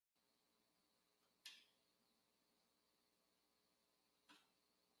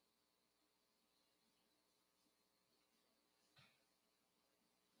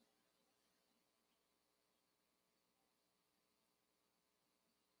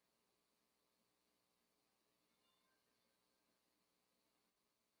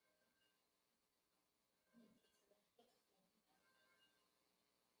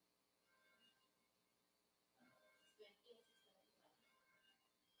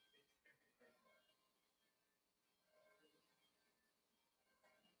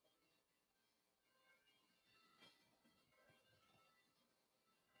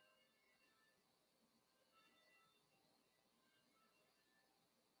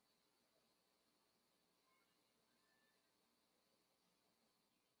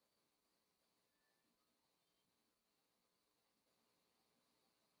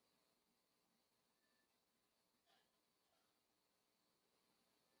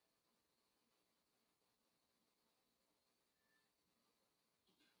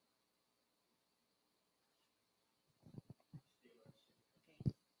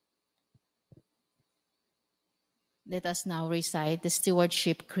Let us now recite the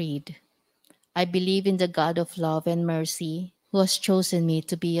Stewardship Creed. I believe in the God of love and mercy, who has chosen me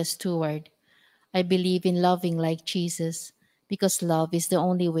to be a steward. I believe in loving like Jesus, because love is the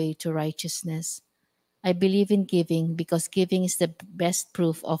only way to righteousness. I believe in giving, because giving is the best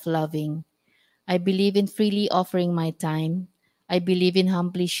proof of loving. I believe in freely offering my time. I believe in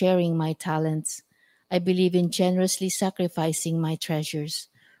humbly sharing my talents. I believe in generously sacrificing my treasures,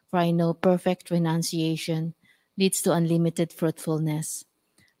 for I know perfect renunciation leads to unlimited fruitfulness.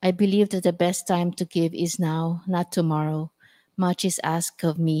 I believe that the best time to give is now, not tomorrow. Much is asked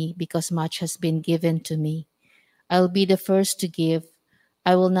of me because much has been given to me. I will be the first to give.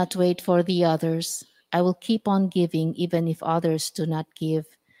 I will not wait for the others. I will keep on giving even if others do not give.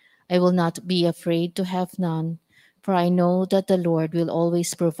 I will not be afraid to have none, for I know that the Lord will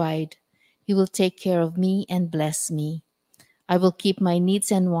always provide. He will take care of me and bless me. I will keep my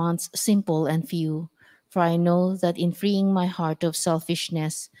needs and wants simple and few, for I know that in freeing my heart of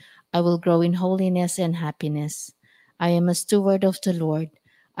selfishness, I will grow in holiness and happiness. I am a steward of the Lord.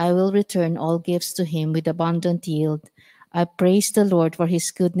 I will return all gifts to him with abundant yield. I praise the Lord for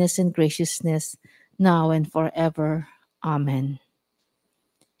his goodness and graciousness, now and forever. Amen.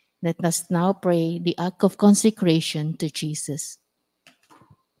 Let us now pray the act of consecration to Jesus.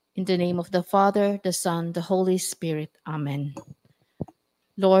 In the name of the Father, the Son, the Holy Spirit. Amen.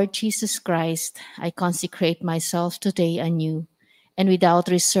 Lord Jesus Christ, I consecrate myself today anew and without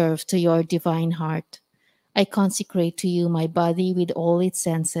reserve to your divine heart. I consecrate to you my body with all its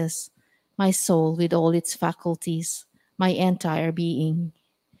senses, my soul with all its faculties, my entire being.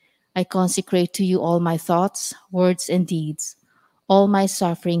 I consecrate to you all my thoughts, words, and deeds, all my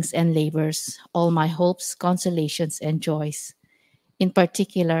sufferings and labors, all my hopes, consolations, and joys. In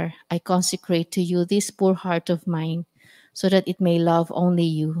particular, I consecrate to you this poor heart of mine, so that it may love only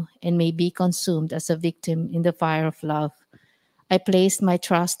you and may be consumed as a victim in the fire of love. I place my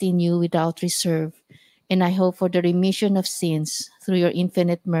trust in you without reserve, and I hope for the remission of sins through your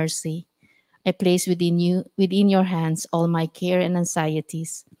infinite mercy. I place within your hands all my care and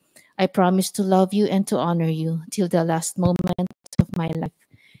anxieties. I promise to love you and to honor you till the last moment of my life,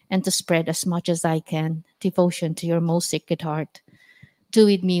 and to spread as much as I can devotion to your most sacred heart. Do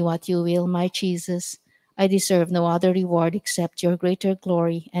with me what you will, my Jesus. I deserve no other reward except your greater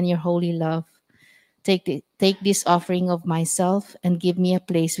glory and your holy love. Take this offering of myself and give me a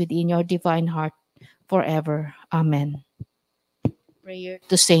place within your divine heart forever. Amen. Prayer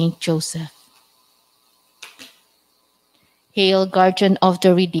to Saint Joseph. Hail, guardian of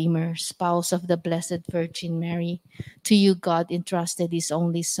the Redeemer, spouse of the Blessed Virgin Mary. To you God entrusted his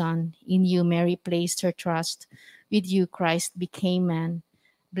only Son. In you Mary placed her trust. With you Christ became man.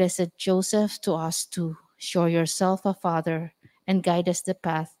 Blessed Joseph, to us too, show yourself a father and guide us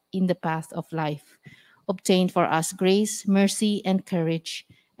in the path of life. Obtain for us grace, mercy, and courage,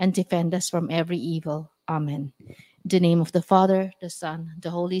 and defend us from every evil. Amen. In the name of the Father, the Son,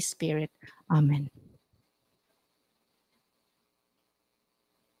 the Holy Spirit. Amen.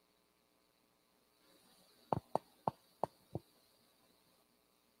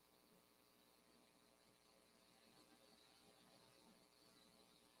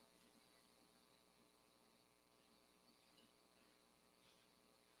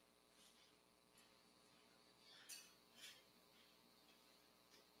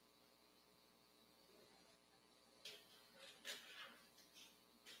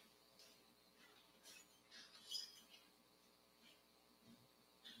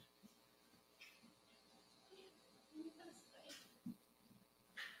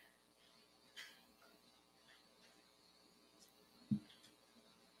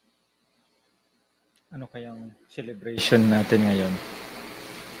 Ano kayang celebration natin ngayon?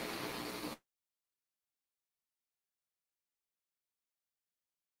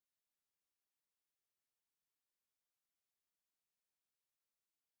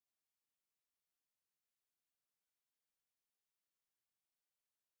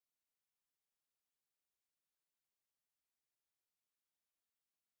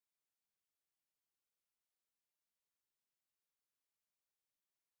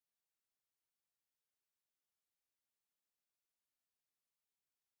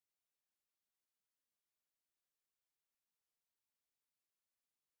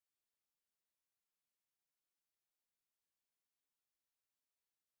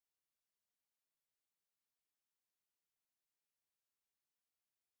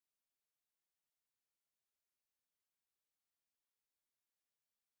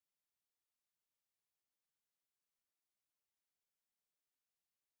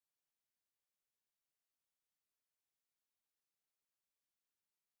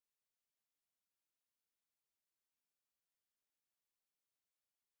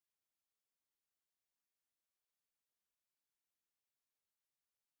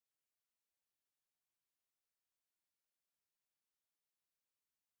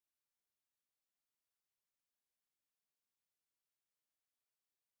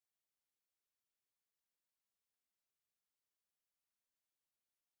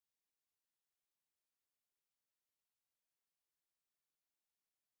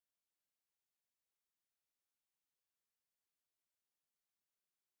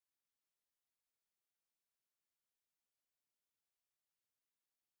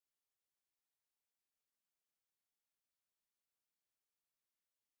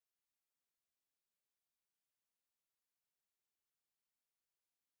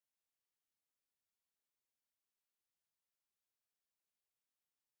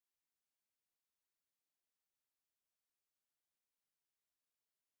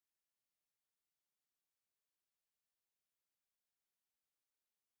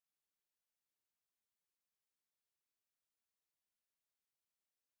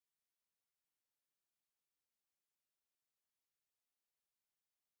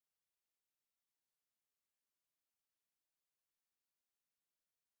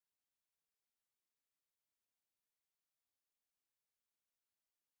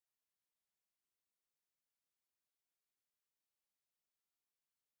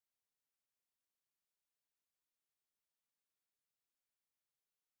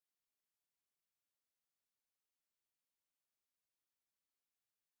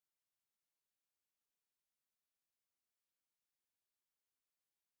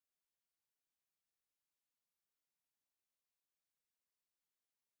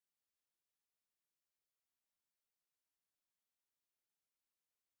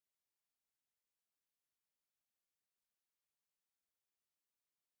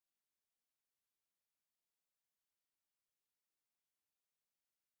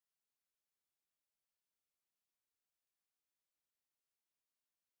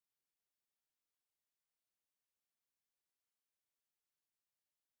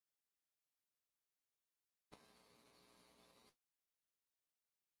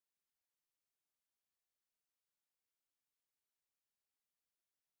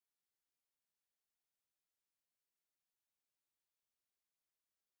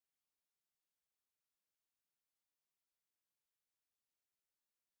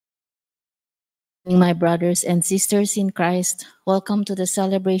 My brothers and sisters in Christ, welcome to the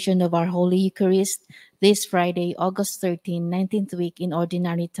celebration of our Holy Eucharist this Friday, August 13, 19th week in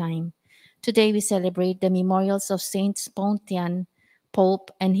Ordinary Time. Today we celebrate the memorials of Saints Pontian, Pope,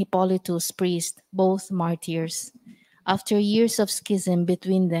 and Hippolytus, priest, both martyrs. After years of schism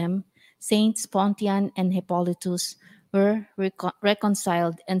between them, Saints Pontian and Hippolytus were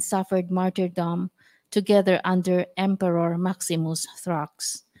reconciled and suffered martyrdom together under Emperor Maximus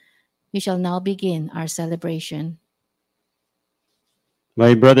Thrax. We shall now begin our celebration.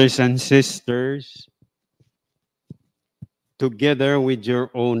 My brothers and sisters, together with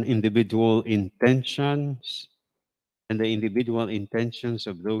your own individual intentions and the individual intentions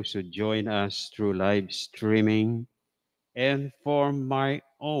of those who join us through live streaming, and for my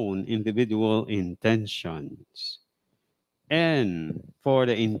own individual intentions, and for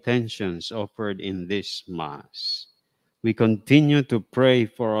the intentions offered in this Mass, we continue to pray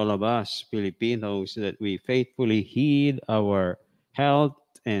for all of us Filipinos that we faithfully heed our health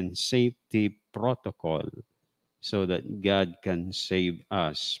and safety protocol so that God can save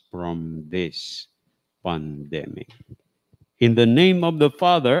us from this pandemic. In the name of the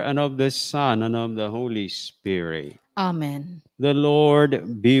Father, and of the Son, and of the Holy Spirit. Amen. The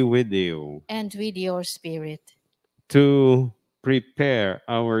Lord be with you. And with your spirit. To prepare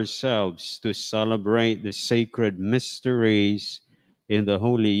ourselves to celebrate the sacred mysteries in the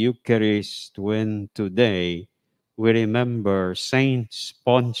Holy Eucharist, when today we remember Saints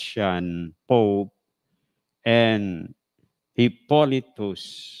Pontian, Pope, and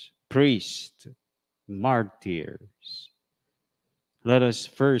Hippolytus, priest, martyrs. Let us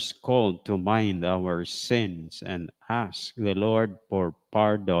first call to mind our sins and ask the Lord for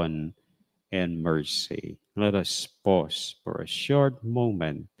pardon and mercy. Let us pause for a short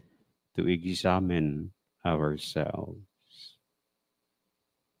moment to examine ourselves.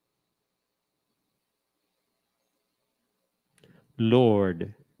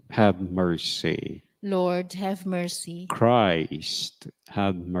 Lord, have mercy. Lord, have mercy. Christ,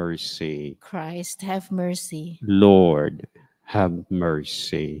 have mercy. Christ, have mercy. Lord, have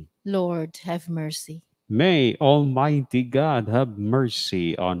mercy. Lord, have mercy. May Almighty God have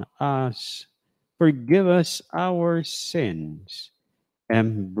mercy on us, forgive us our sins,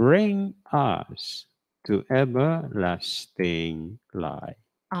 and bring us to everlasting life.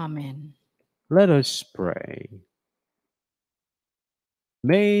 Amen. Let us pray.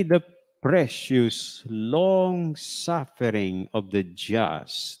 May the precious long suffering of the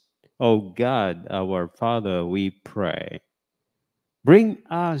just, O God, our Father, we pray, bring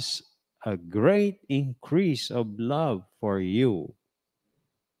us a great increase of love for you,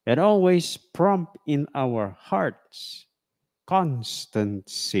 and always prompt in our hearts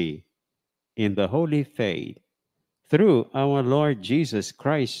constancy in the holy faith through our Lord Jesus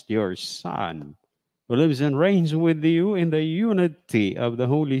Christ, your Son, who lives and reigns with you in the unity of the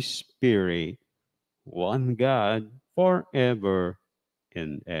Holy Spirit, one God, forever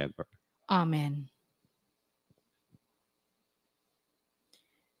and ever. Amen.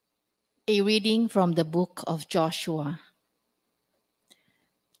 A reading from the book of Joshua.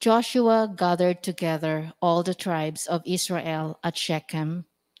 Joshua gathered together all the tribes of Israel at Shechem,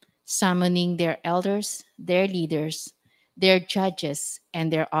 summoning their elders, their leaders, their judges,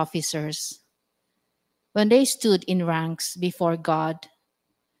 and their officers. When they stood in ranks before God,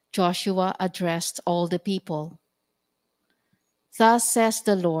 Joshua addressed all the people. Thus says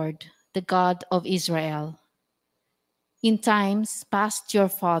the Lord, the God of Israel: in times past your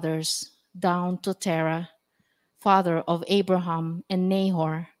fathers, down to Terah, father of Abraham and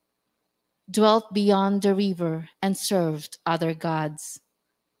Nahor, dwelt beyond the river and served other gods.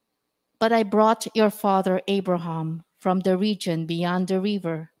 But I brought your father Abraham from the region beyond the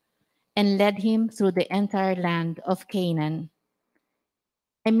river and led him through the entire land of Canaan.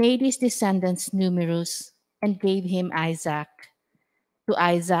 I made his descendants numerous and gave him Isaac. To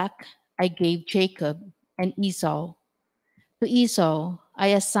Isaac I gave Jacob and Esau. To Esau I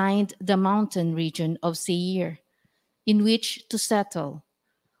assigned the mountain region of Seir, in which to settle,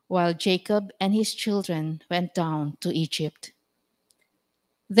 while Jacob and his children went down to Egypt.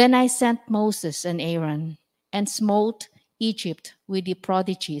 Then I sent Moses and Aaron, and smote Egypt with the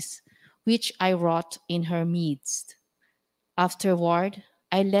prodigies which I wrought in her midst. Afterward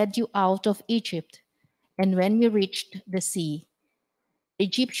I led you out of Egypt, and when you reached the sea,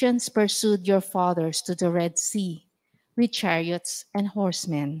 Egyptians pursued your fathers to the Red Sea with chariots and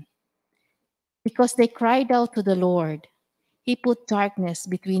horsemen. Because they cried out to the Lord, he put darkness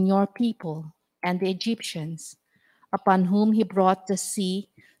between your people and the Egyptians, upon whom he brought the sea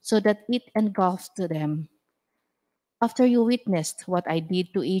so that it engulfed them. After you witnessed what I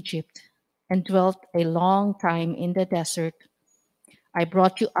did to Egypt and dwelt a long time in the desert. I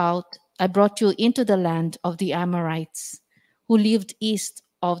brought you into the land of the Amorites, who lived east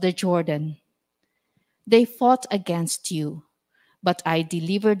of the Jordan. They fought against you, but I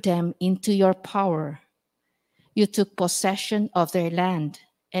delivered them into your power. You took possession of their land,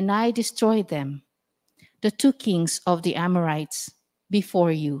 and I destroyed them, the two kings of the Amorites,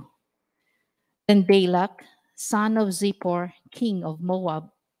 before you. Then Balak, son of Zippor, king of Moab,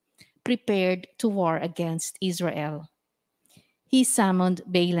 prepared to war against Israel. He summoned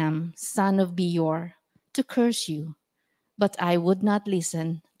Balaam, son of Beor, to curse you, but I would not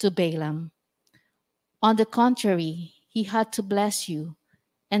listen to Balaam. On the contrary, he had to bless you,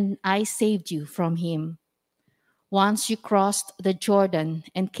 and I saved you from him. Once you crossed the Jordan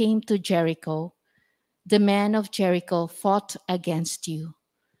and came to Jericho, the men of Jericho fought against you,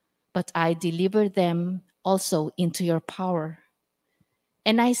 but I delivered them also into your power.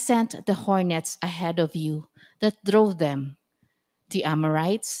 And I sent the hornets ahead of you that drove them, the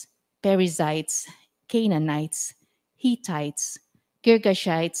Amorites, Perizzites, Canaanites, Hittites,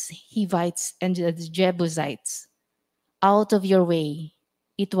 Girgashites, Hivites, and the Jebusites, out of your way.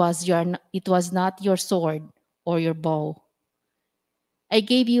 It was not your sword or your bow. I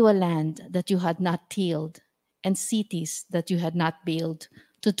gave you a land that you had not tilled, and cities that you had not built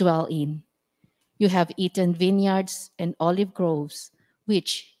to dwell in. You have eaten vineyards and olive groves,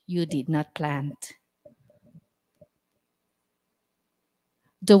 which you did not plant.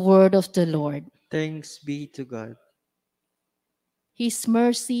 The word of the Lord. Thanks be to God. His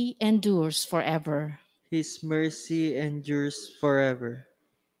mercy endures forever. His mercy endures forever.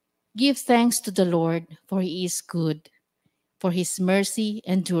 Give thanks to the Lord, for he is good, for his mercy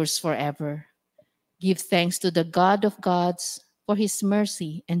endures forever. Give thanks to the God of gods, for his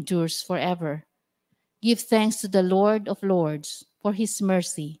mercy endures forever. Give thanks to the Lord of lords, for his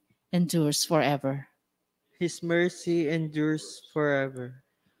mercy endures forever. His mercy endures forever.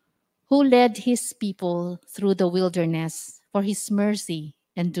 Who led his people through the wilderness, for his mercy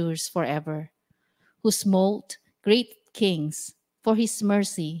endures forever. Who smote great kings, for his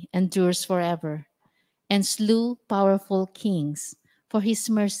mercy endures forever, and slew powerful kings, for his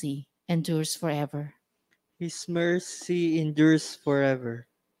mercy endures forever, His mercy endures forever.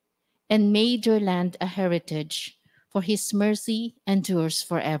 and made your land a heritage, for his mercy endures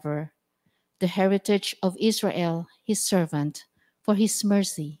forever, the heritage of Israel, his servant, for his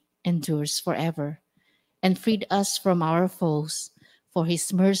mercy endures forever, and freed us from our foes, for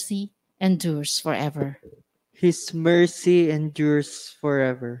his mercy endures forever. His mercy endures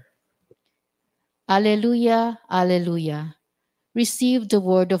forever. Alleluia, alleluia. Receive the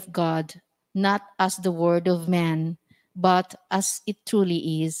word of God, not as the word of man, but as it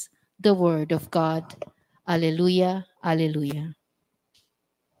truly is, the word of God. Alleluia, alleluia.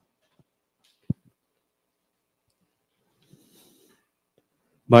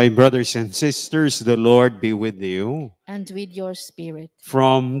 My brothers and sisters, the Lord be with you. And with your spirit.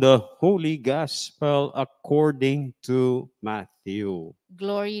 From the Holy Gospel according to Matthew.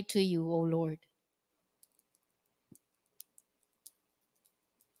 Glory to you, O Lord.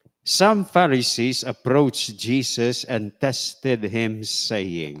 Some Pharisees approached Jesus and tested him,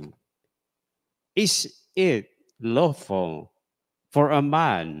 saying, "Is it lawful for a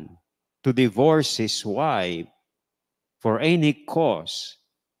man to divorce his wife for any cause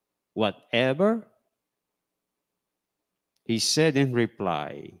whatever?" He said in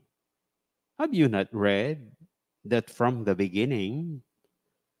reply, "Have you not read that from the beginning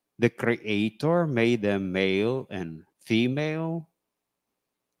the Creator made them male and female,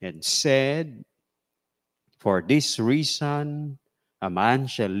 and said, 'For this reason a man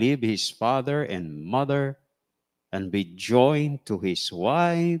shall leave his father and mother and be joined to his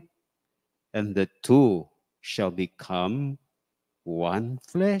wife, and the two shall become one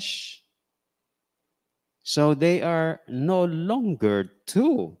flesh'? So they are no longer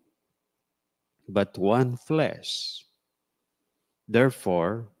two, but one flesh.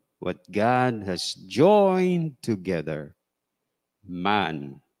 Therefore, what God has joined together,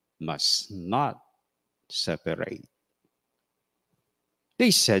 man must not separate." They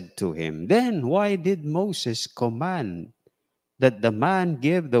said to him, "Then why did Moses command that the man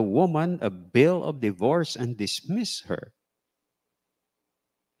give the woman a bill of divorce and dismiss her?"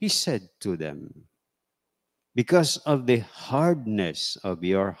 He said to them, "Because of the hardness of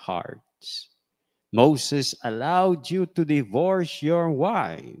your hearts, Moses allowed you to divorce your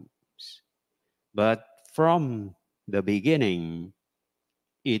wives. But from the beginning,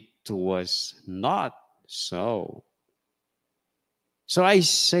 it was not so. So I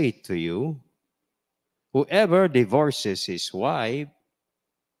say to you, whoever divorces his wife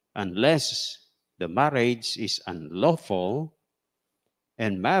unless the marriage is unlawful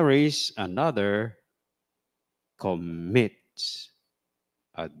and marries another, commits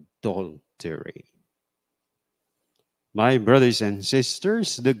adultery. My brothers and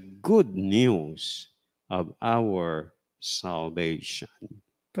sisters, the good news of our salvation.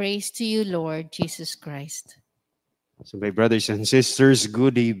 Praise to you, Lord Jesus Christ. So, my brothers and sisters,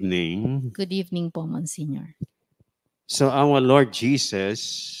 good evening. Good evening po, Monsignor. So, our Lord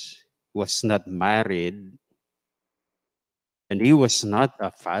Jesus was not married and he was not a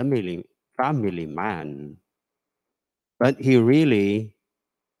family man, but he really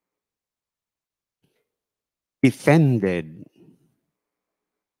defended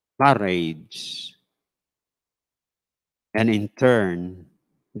marriage and in turn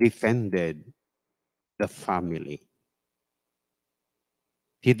defended the family.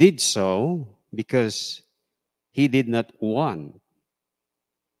 He did so because he did not want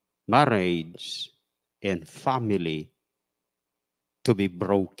marriage and family to be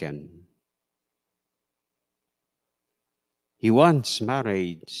broken. He wants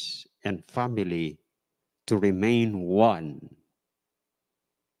marriage and family to remain one,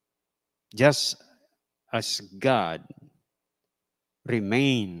 just as God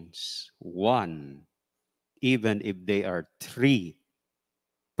remains one, even if they are three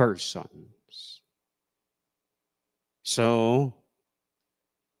persons. So,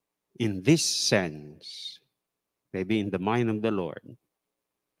 in this sense, maybe in the mind of the Lord,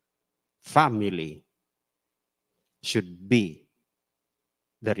 family should be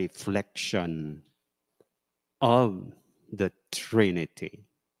the reflection of the Trinity.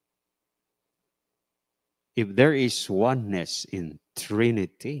 If there is oneness in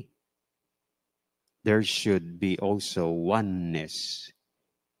Trinity, there should be also oneness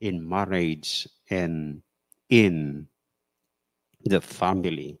in marriage and in the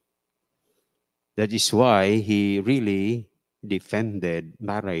family. That is why he really defended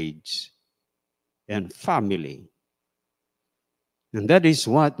marriage and family. And that is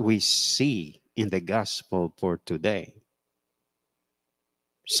what we see in the gospel for today.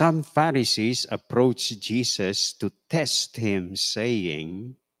 Some Pharisees approached Jesus to test him,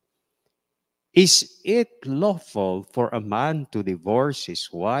 saying, "Is it lawful for a man to divorce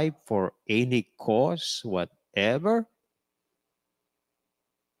his wife for any cause whatever?"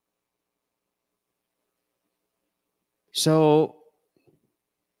 So,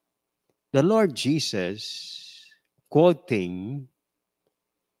 the Lord Jesus, quoting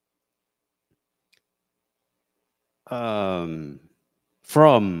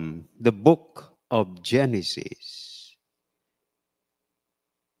from the book of Genesis,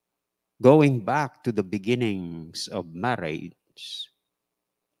 going back to the beginnings of marriage,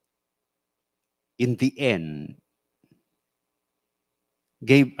 in the end,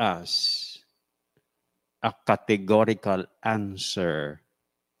 gave us a categorical answer,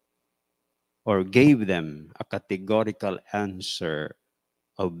 or gave them a categorical answer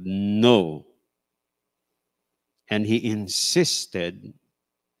of no. And he insisted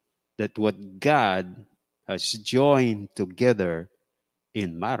that what God has joined together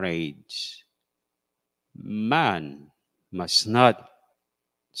in marriage, man must not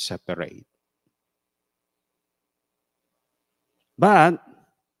separate. But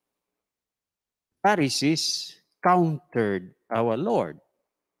Pharisees countered our Lord.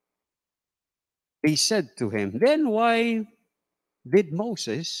 They said to him, "Then why did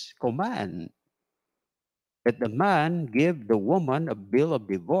Moses command that the man give the woman a bill of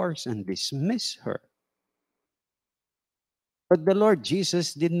divorce and dismiss her?" But the Lord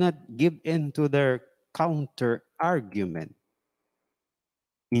Jesus did not give in to their counter argument.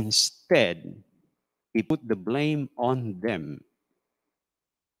 Instead, he put the blame on them.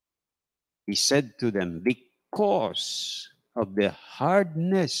 He said to them, "Because of the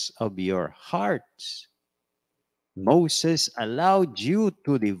hardness of your hearts, Moses allowed you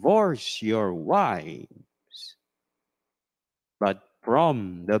to divorce your wives. But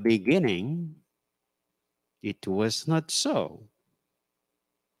from the beginning, it was not so."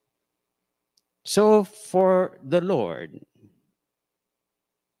 So for the Lord,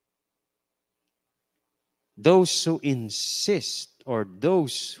 those who insist or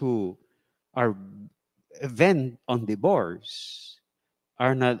those who are bent on divorce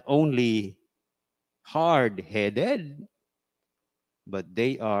are not only hard-headed, but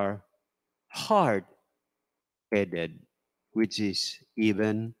they are hard-headed, which is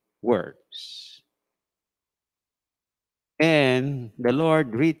even worse. And the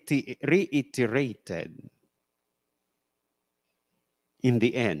Lord reiterated in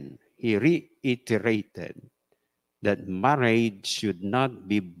the end. He reiterated that marriage should not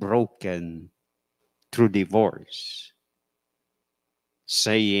be broken through divorce,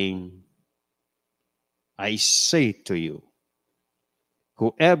 saying, I say to you,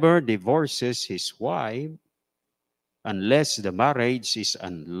 whoever divorces his wife, unless the marriage is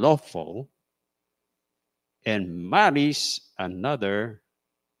unlawful, and marries another,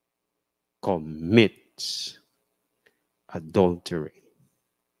 commits adultery.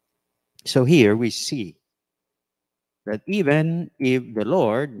 So here we see that even if the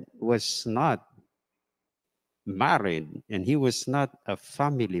Lord was not married and he was not a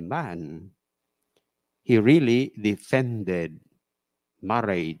family man, he really defended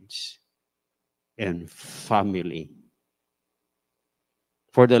marriage and family.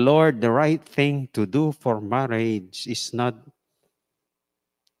 For the Lord, the right thing to do for marriage is not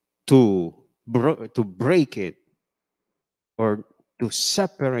to, to break it or to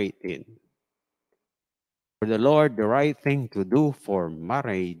separate it. For the Lord, the right thing to do for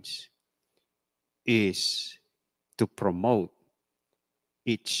marriage is to promote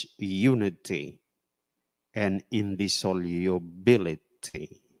its unity and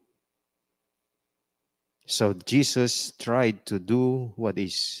indissolubility. So Jesus tried to do what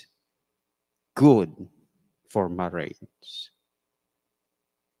is good for marriage.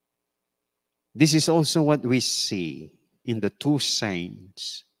 This is also what we see in the two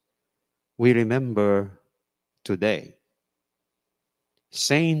saints we remember today.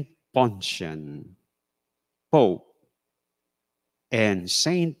 Saint Pontian, Pope, and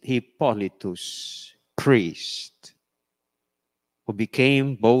Saint Hippolytus, priest, who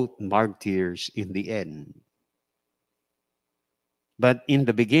became both martyrs in the end. But in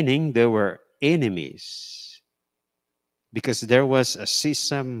the beginning, they were enemies because there was a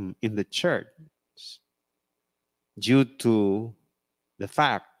schism in the church due to the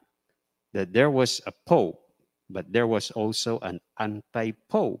fact that there was a pope, but there was also an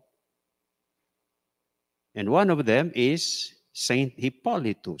anti-pope. And one of them is Saint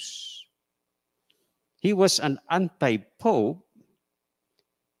Hippolytus. He was an anti-pope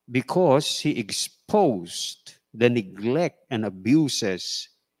because he exposed the neglect and abuses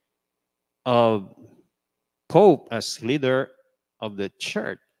of Pope as leader of the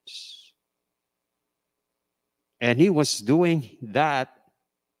church. And he was doing that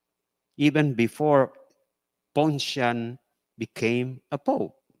even before Pontian became a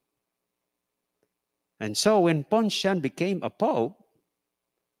pope. And so when Pontian became a pope,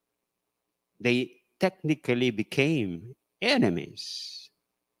 they technically became enemies.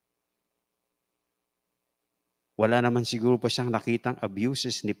 Wala naman siguro pa siyang nakitang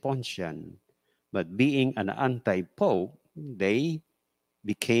abuses ni Pontian. But being an anti-pope, they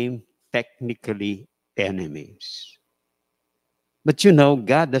became technically enemies. But you know,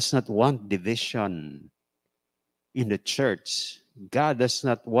 God does not want division in the church. God does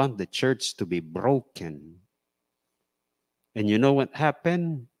not want the church to be broken. And you know what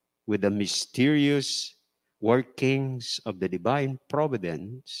happened with the mysterious workings of the divine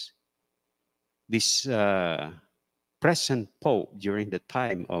providence? This present pope during the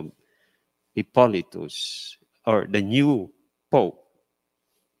time of Hippolytus, or the new pope,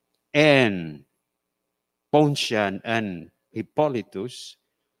 and Pontian and Hippolytus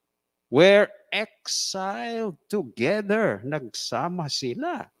were exiled together. Nagsama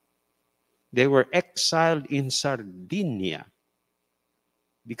sila. They were exiled in Sardinia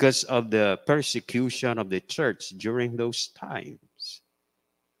because of the persecution of the church during those times.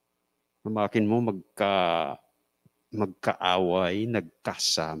 Makin mo magkaaway,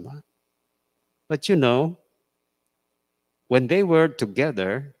 nagkasama. But you know, when they were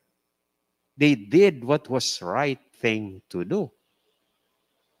together, they did what was right thing to do.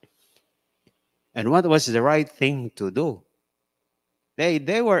 And what was the right thing to do?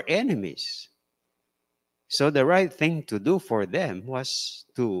 They were enemies. So the right thing to do for them was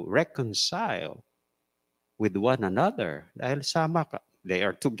to reconcile with one another. Dahil sama ka. They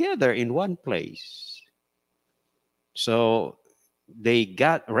are together in one place. So they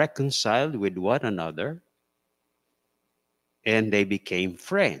got reconciled with one another and they became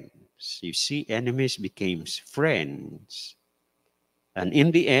friends. You see, enemies became friends. And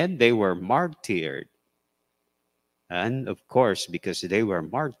in the end, they were martyred. And of course, because they were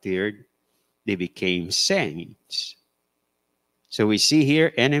martyred, they became saints. So we see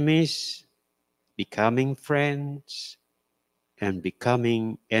here enemies becoming friends and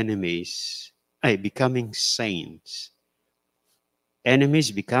becoming enemies, becoming saints.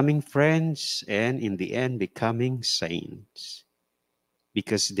 Enemies becoming friends and in the end becoming saints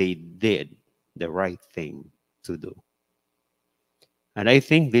because they did the right thing to do. And I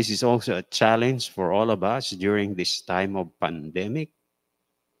think this is also a challenge for all of us during this time of pandemic,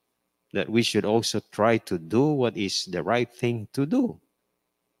 that we should also try to do what is the right thing to do.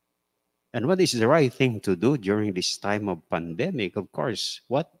 And what is the right thing to do during this time of pandemic? Of course,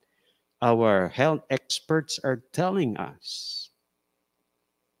 what our health experts are telling us.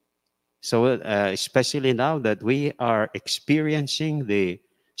 So, especially now that we are experiencing the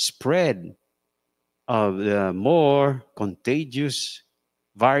spread of the more contagious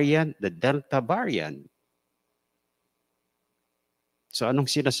variant, the Delta variant. So,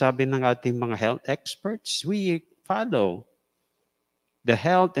 anong sinasabi ng ating mga health experts? We follow the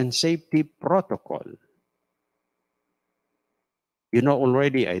health and safety protocol. You know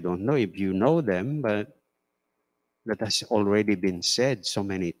already, I don't know if you know them, but that has already been said so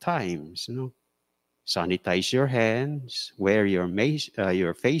many times. Sanitize your hands, wear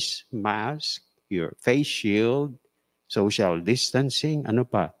your face mask, your face shield, social distancing, ano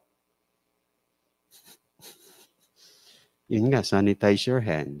pa? Yun nga, sanitize your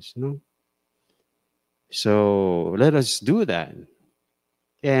hands. So let us do that.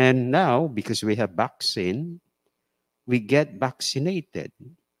 And now, because we have vaccine, we get vaccinated.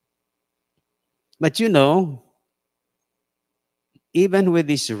 But even with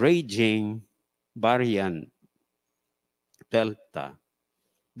this raging variant, Delta,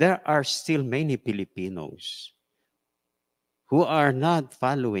 there are still many Filipinos who are not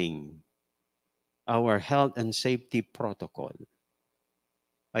following our health and safety protocol.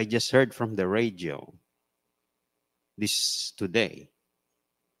 I just heard from the radio this today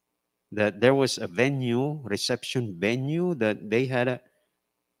that there was a reception venue, that they had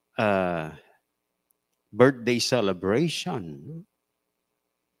a birthday celebration,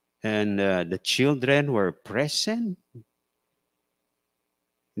 and the children were present.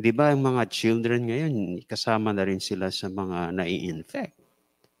 Di ba ang mga children ngayon, kasama na rin sila sa mga nai-infect.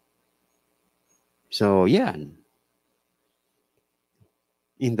 So, yan.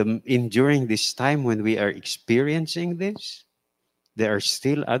 During this time when we are experiencing this, there are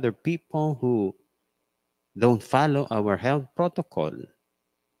still other people who don't follow our health protocol.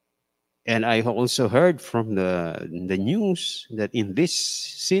 And I also heard from the news that in this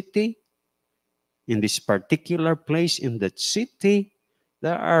city, in this particular place in that city,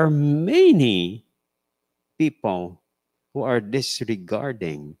 there are many people who are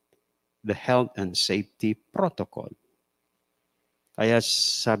disregarding the health and safety protocol. Kaya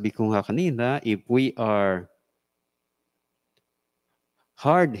sabi ko nga kanina, if we are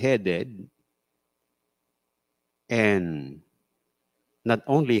hard-headed, and not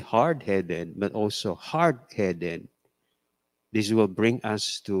only hard-headed, but also hard-headed, this will bring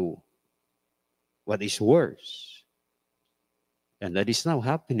us to what is worse. And that is now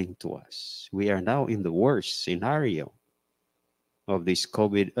happening to us. We are now in the worst scenario of this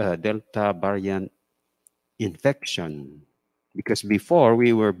COVID Delta variant infection. Because before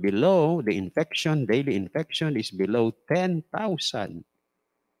we were below, the daily infection is below 10,000.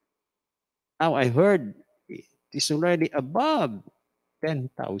 Now I heard it is already above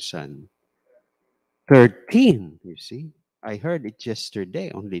 10,000. 13, you see. I heard it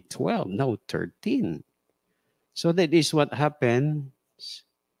yesterday, only 12, now 13. So that is what happens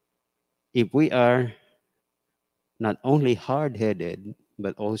if we are not only hard-headed,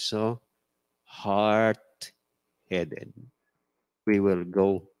 but also heart-headed. It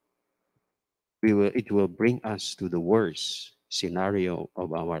will bring us to the worst scenario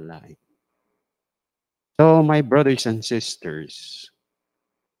of our life. So, my brothers and sisters,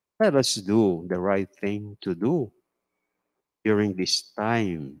 let us do the right thing to do during this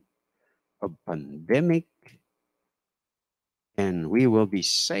time of pandemic, and we will be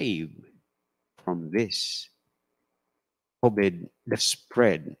saved from this the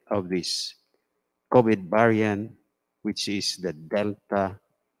spread of this COVID variant, which is the Delta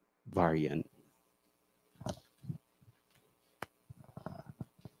variant.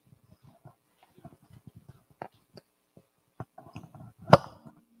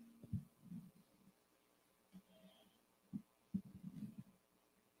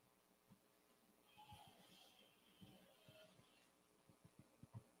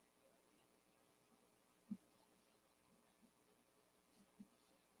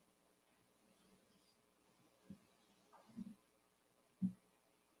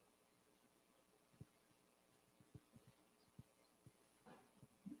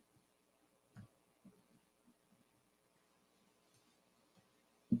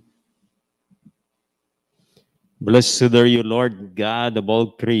 Blessed are you, Lord God of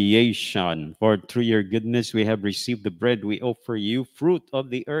all creation, for through your goodness we have received the bread we offer you, fruit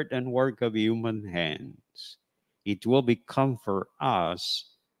of the earth and work of human hands. It will become for us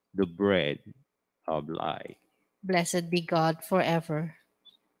the bread of life. Blessed be God forever.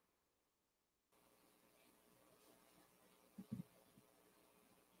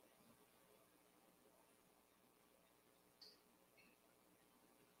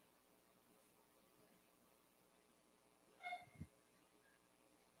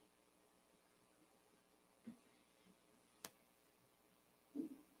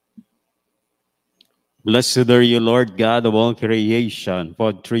 Blessed are you, Lord God of all creation,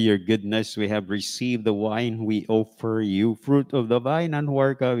 for through your goodness we have received the wine we offer you, fruit of the vine and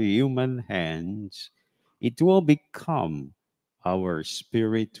work of human hands. It will become our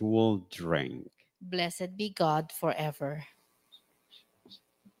spiritual drink. Blessed be God forever.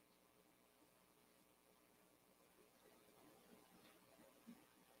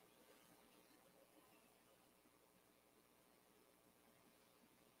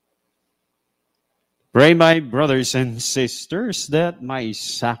 Pray, my brothers and sisters, that my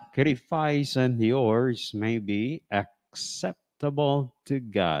sacrifice and yours may be acceptable to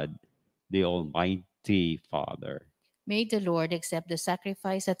God, the Almighty Father. May the Lord accept the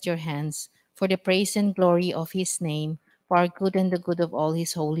sacrifice at your hands for the praise and glory of his name, for our good and the good of all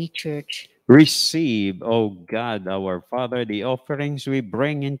his holy church. Receive, O God, our Father, the offerings we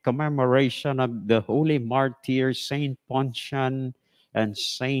bring in commemoration of the holy martyrs Saint Pontian and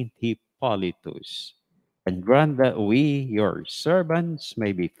Saint Hippolytus, and grant that we, your servants,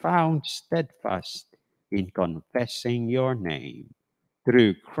 may be found steadfast in confessing your name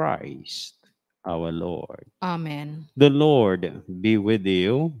through Christ our Lord. Amen. The Lord be with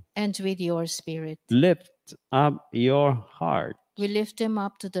you. And with your spirit, Lift up your heart. we lift them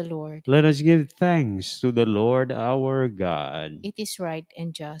up to the Lord. Let us give thanks to the Lord our God. It is right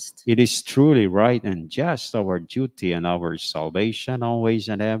and just. It is truly right and just, our duty and our salvation, always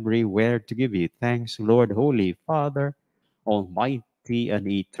and everywhere, to give you thanks, Lord, Holy Father, Almighty and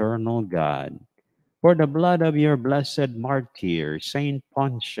eternal God, for the blood of your blessed martyrs, Saint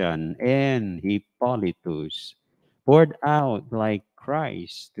Pontian and Hippolytus, poured out like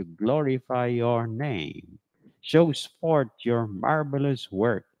Christ to glorify your name, shows forth your marvelous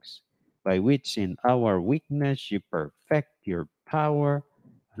works, by which in our weakness you perfect your power,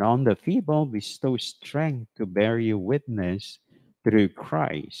 and on the feeble bestow strength to bear you witness through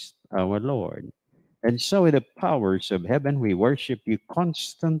Christ our Lord. And so, with the powers of heaven, we worship you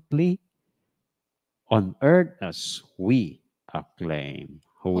constantly on earth as we acclaim.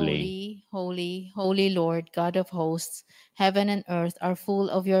 Holy. Holy, holy, holy Lord, God of hosts, heaven and earth are full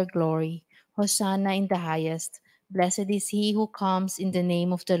of your glory. Hosanna in the highest. Blessed is he who comes in the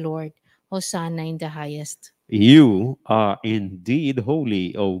name of the Lord. Hosanna in the highest. You are indeed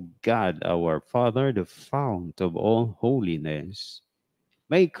holy, O God, our Father, the fount of all holiness.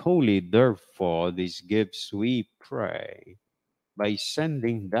 Make holy, therefore, these gifts, we pray, by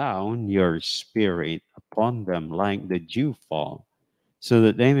sending down your Spirit upon them like the dewfall, so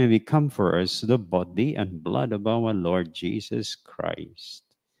that they may become for us the body and blood of our Lord Jesus Christ.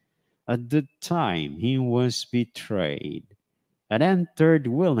 At the time he was betrayed and entered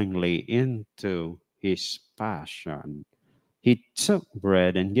willingly into his passion, he took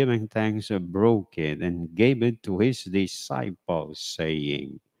bread and giving thanks, broke it and gave it to his disciples,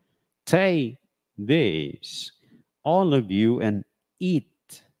 saying, "Take this, all of you, and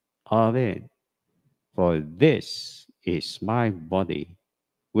eat of it, for this is my body,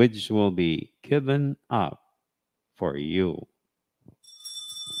 which will be given up for you."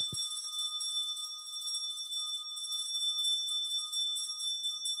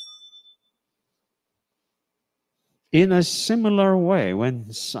 In a similar way, when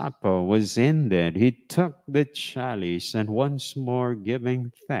supper was ended, he took the chalice and once more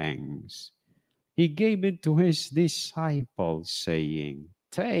giving thanks, he gave it to his disciples, saying,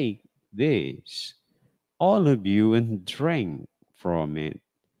 "Take this, all of you, and drink from it.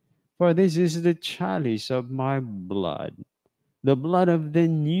 For this is the chalice of my blood, the blood of the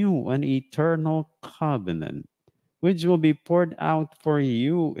new and eternal covenant, which will be poured out for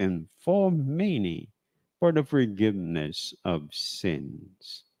you and for many for the forgiveness of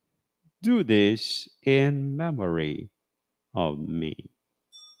sins. Do this in memory of me."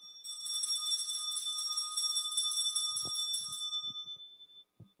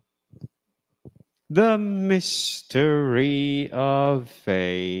 The mystery of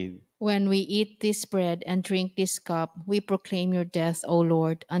faith. When we eat this bread and drink this cup, we proclaim your death, O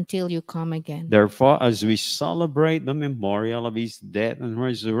Lord, until you come again. Therefore, as we celebrate the memorial of his death and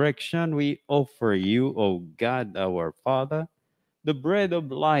resurrection, we offer you, O God, our Father, the bread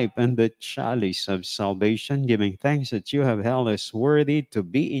of life and the chalice of salvation, giving thanks that you have held us worthy to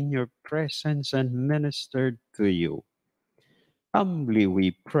be in your presence and ministered to you. Humbly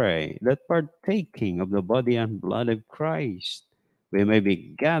we pray that partaking of the body and blood of Christ, we may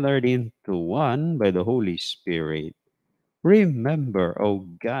be gathered into one by the Holy Spirit. Remember, O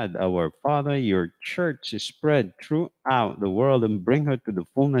God, our Father, your church is spread throughout the world and bring her to the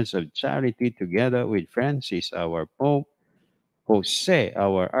fullness of charity together with Francis, our Pope, Jose,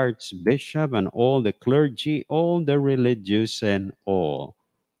 our Archbishop, and all the clergy, all the religious, and all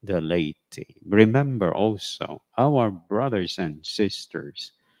the laity. Remember also our brothers and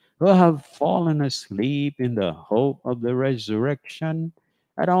sisters who have fallen asleep in the hope of the resurrection,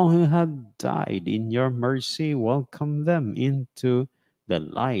 and all who have died in your mercy, welcome them into the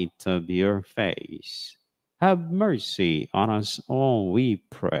light of your face. Have mercy on us all, we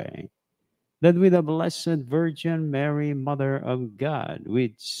pray, that with the Blessed Virgin Mary, Mother of God,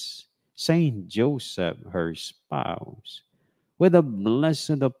 with Saint Joseph, her spouse, with the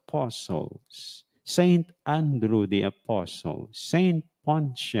blessed apostles, Saint Andrew the Apostle, Saint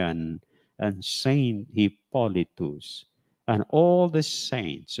Pontian, and Saint Hippolytus, and all the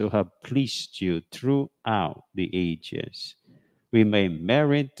saints who have pleased you throughout the ages, we may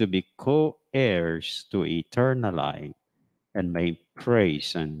merit to be co-heirs to eternal life and may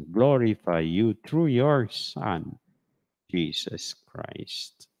praise and glorify you through your Son, Jesus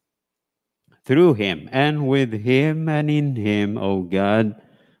Christ. Through him and with him and in him, O God,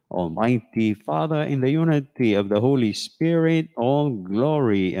 Almighty Father, in the unity of the Holy Spirit, all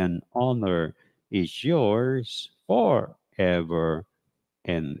glory and honor is yours forever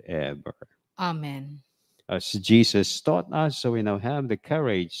and ever. Amen. As Jesus taught us, so we now have the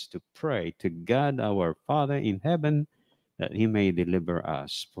courage to pray to God our Father in heaven that he may deliver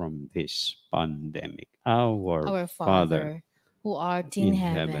us from this pandemic. Our Our Father Father, who art in in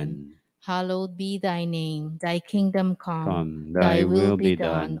heaven, heaven, hallowed be thy name. Thy kingdom come, come, thy thy will will be be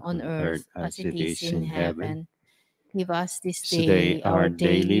done done on on earth earth as as it it is is in in heaven. heaven. Give us this Today day our our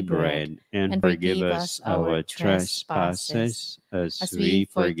daily daily bread, bread, and and forgive forgive us us our our trespasses, trespasses as as we we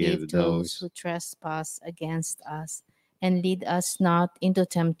forgive forgive those those. who trespass against us. And lead us not into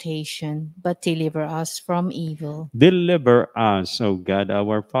temptation, but deliver us from evil. Deliver us, O God,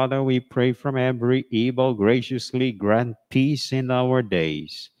 our Father, we pray from every evil. Graciously grant peace in our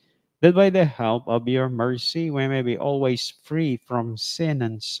days, that by the help of your mercy we may be always free from sin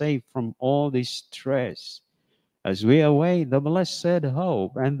and safe from all distress, as we await the blessed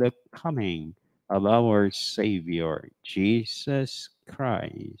hope and the coming of our Savior, Jesus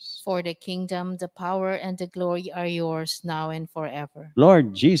Christ. For the kingdom, the power, and the glory are yours now and forever.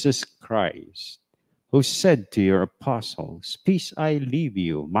 Lord Jesus Christ, who said to your apostles, peace I leave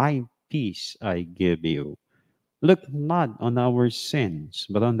you, my peace I give you. Look not on our sins,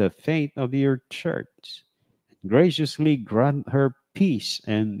 but on the faith of your church. Graciously grant her peace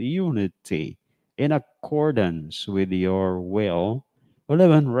and unity in accordance with your will, who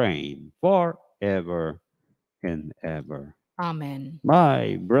live and reign forever and ever. Amen.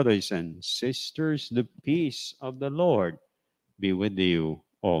 My brothers and sisters, the peace of the Lord be with you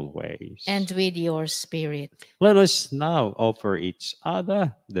always. And with your spirit. Let us now offer each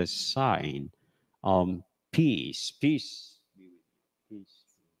other the sign of peace. Peace be with you.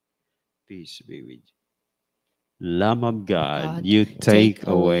 Peace be with you. Lamb of God, God, you take take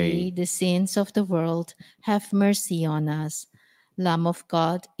away away. the sins of the world. Have mercy on us. Lamb of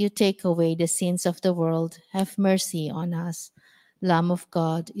God, you take away the sins of the world. Have mercy on us. Lamb of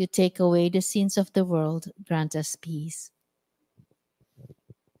God, you take away the sins of the world. Grant us peace.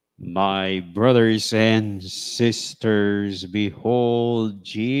 My brothers and sisters, behold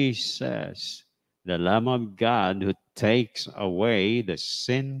Jesus, the Lamb of God who takes away the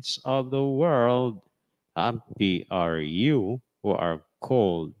sins of the world. Happy are you who are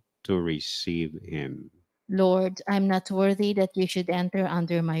called to receive him. Lord, I am not worthy that you should enter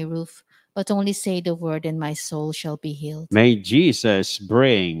under my roof, but only say the word and my soul shall be healed. May Jesus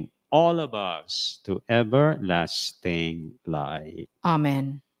bring all of us to everlasting life.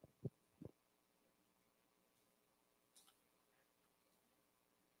 Amen.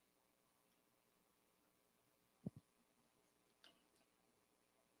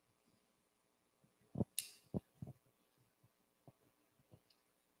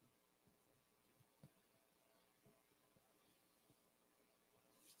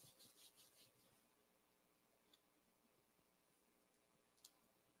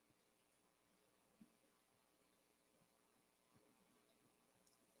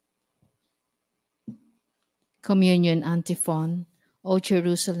 Communion Antiphon. O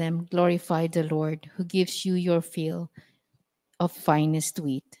Jerusalem, glorify the Lord, who gives you your fill of finest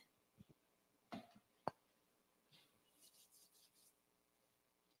wheat.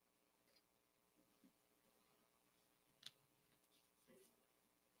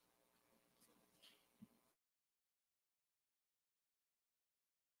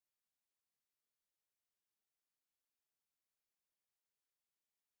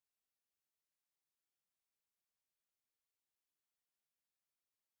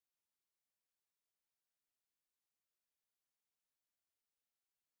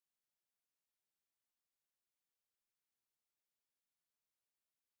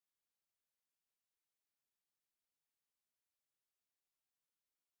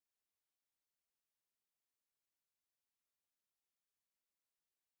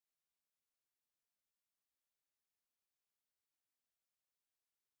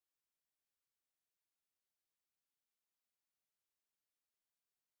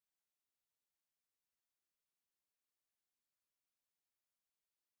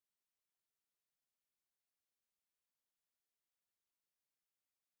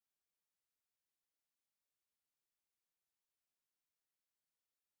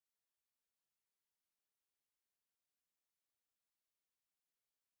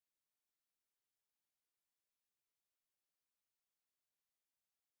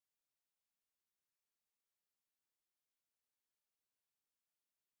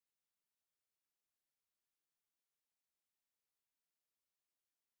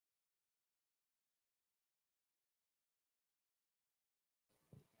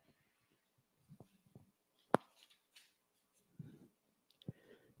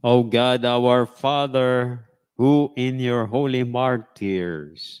 O God, our Father, who in your holy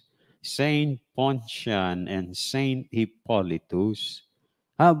martyrs, Saint Pontian and Saint Hippolytus,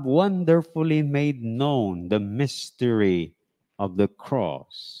 have wonderfully made known the mystery of the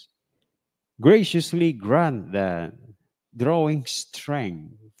cross, graciously grant that, drawing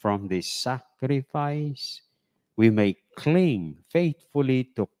strength from this sacrifice, we may cling faithfully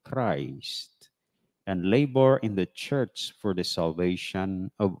to Christ and labor in the church for the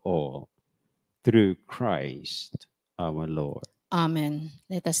salvation of all. Through Christ our Lord. Amen.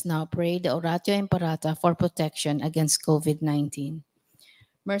 Let us now pray the Oratio Imperata for protection against COVID-19.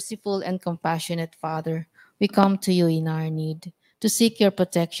 Merciful and compassionate Father, we come to you in our need to seek your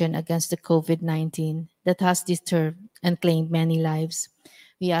protection against the COVID-19 that has disturbed and claimed many lives.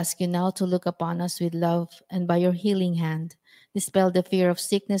 We ask you now to look upon us with love and by your healing hand, dispel the fear of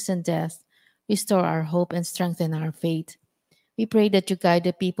sickness and death, restore our hope and strengthen our faith. We pray that you guide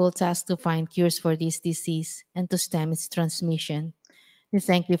the people tasked to find cures for this disease and to stem its transmission. We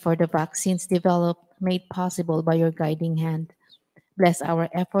thank you for the vaccines developed, made possible by your guiding hand. Bless our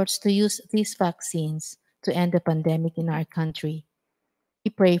efforts to use these vaccines to end the pandemic in our country.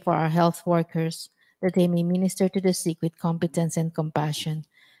 We pray for our health workers that they may minister to the sick with competence and compassion.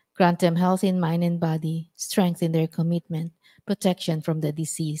 Grant them health in mind and body, strength in their commitment, protection from the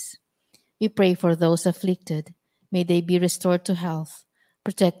disease. We pray for those afflicted. May they be restored to health.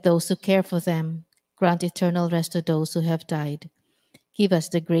 Protect those who care for them. Grant eternal rest to those who have died. Give us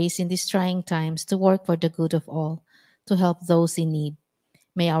the grace in these trying times to work for the good of all, to help those in need.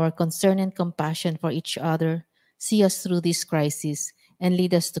 May our concern and compassion for each other see us through this crisis and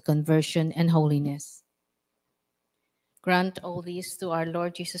lead us to conversion and holiness. Grant all this to our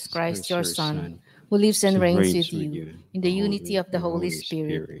Lord Jesus Christ, your Son, who lives and reigns with you in the unity of the Holy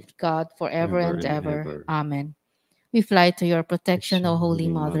Spirit, God, forever and ever. Amen. We fly to your protection, O Holy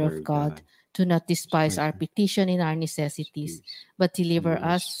Mother of God. Do not despise our petition in our necessities, but deliver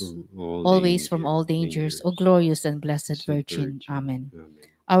us always from all dangers, O glorious and blessed Virgin. Amen.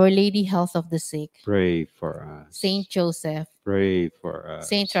 Our Lady, health of the sick, Pray for us. Saint Joseph, Pray for us.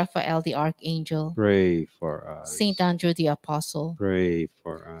 Saint Raphael the Archangel, Pray for us. Saint Andrew the Apostle, Pray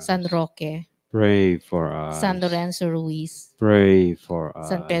for us. San Roque, Pray for us. San Lorenzo Ruiz, Pray for us.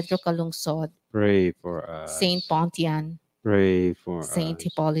 San Pedro Calungsod, Pray for us. Saint Pontian, Pray for Saint us.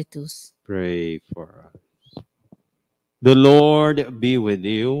 Hippolytus, Pray for us. The Lord be with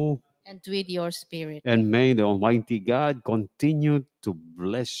you, and with your spirit. and may the Almighty God continue to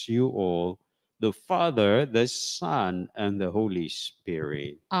bless you all, the Father, the Son, and the Holy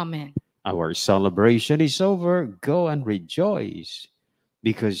Spirit. Amen. Our celebration is over. Go and rejoice,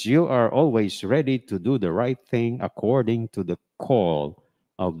 because you are always ready to do the right thing according to the call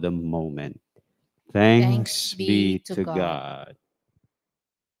of the moment. Thanks be to God.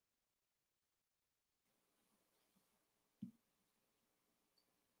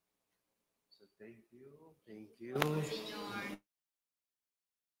 So thank you.